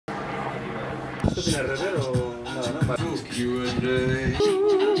¿Esto tiene reverb o nada, no? Vale.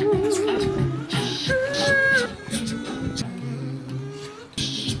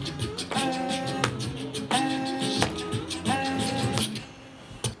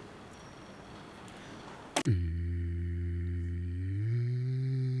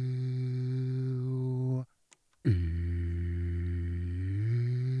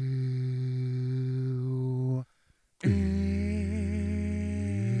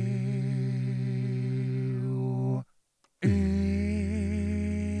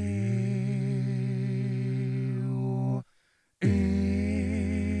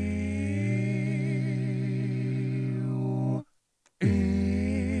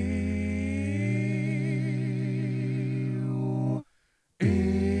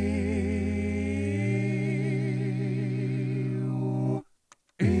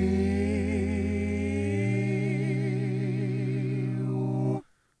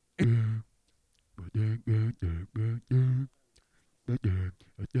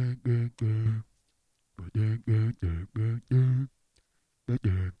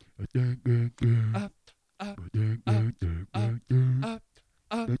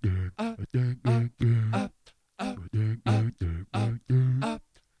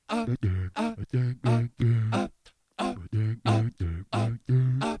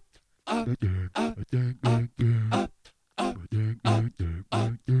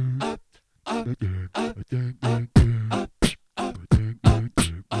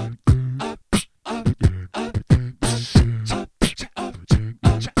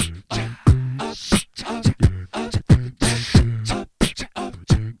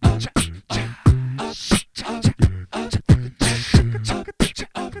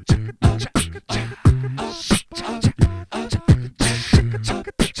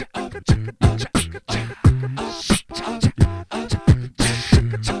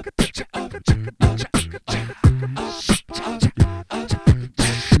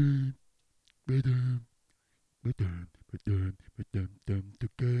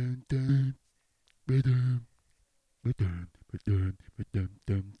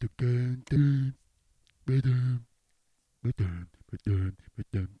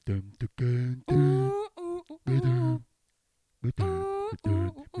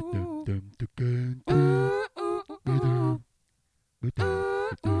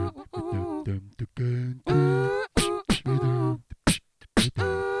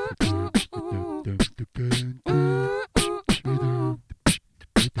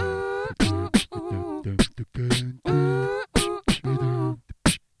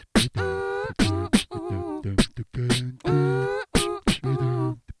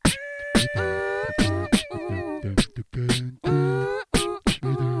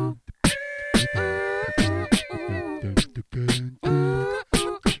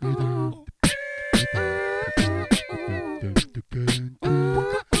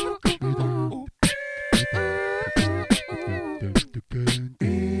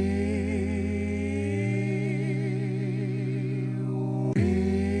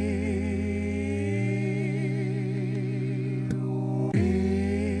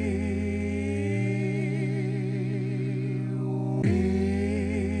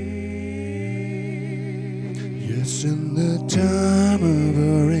 Yes, in the time of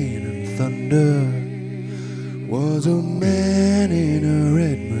rain and thunder was a man in a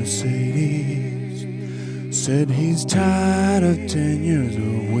red Mercedes. Said he's tired of 10 years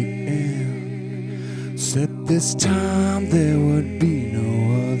of waiting. Said this time there would be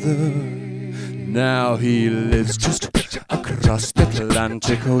no other. Now he lives just across the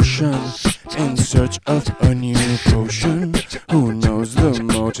Atlantic Ocean in search of a new potion. Who knows the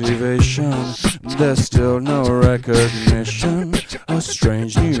motivation? There's still no recognition. A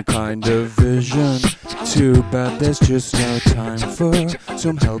strange new kind of vision. Too bad there's just no time for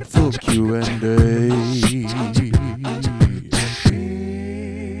some helpful Q&A.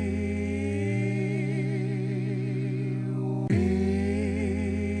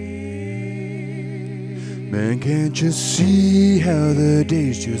 Man, can't you see how the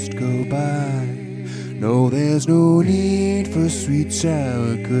days just go by? No, there's no need for sweet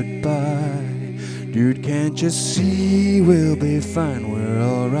sour goodbye. Dude, can't you see we'll be fine, we're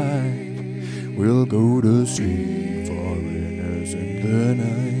alright. We'll go to sleep, foreigners in the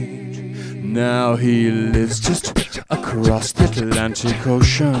night. Now he lives just across the Atlantic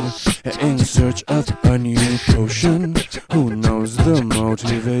Ocean in search of a new potion. Who knows the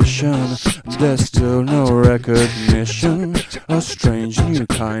motivation? There's still no recognition. A strange new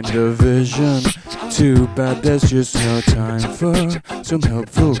kind of vision. Too bad there's just no time for some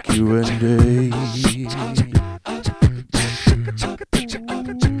helpful Q&A.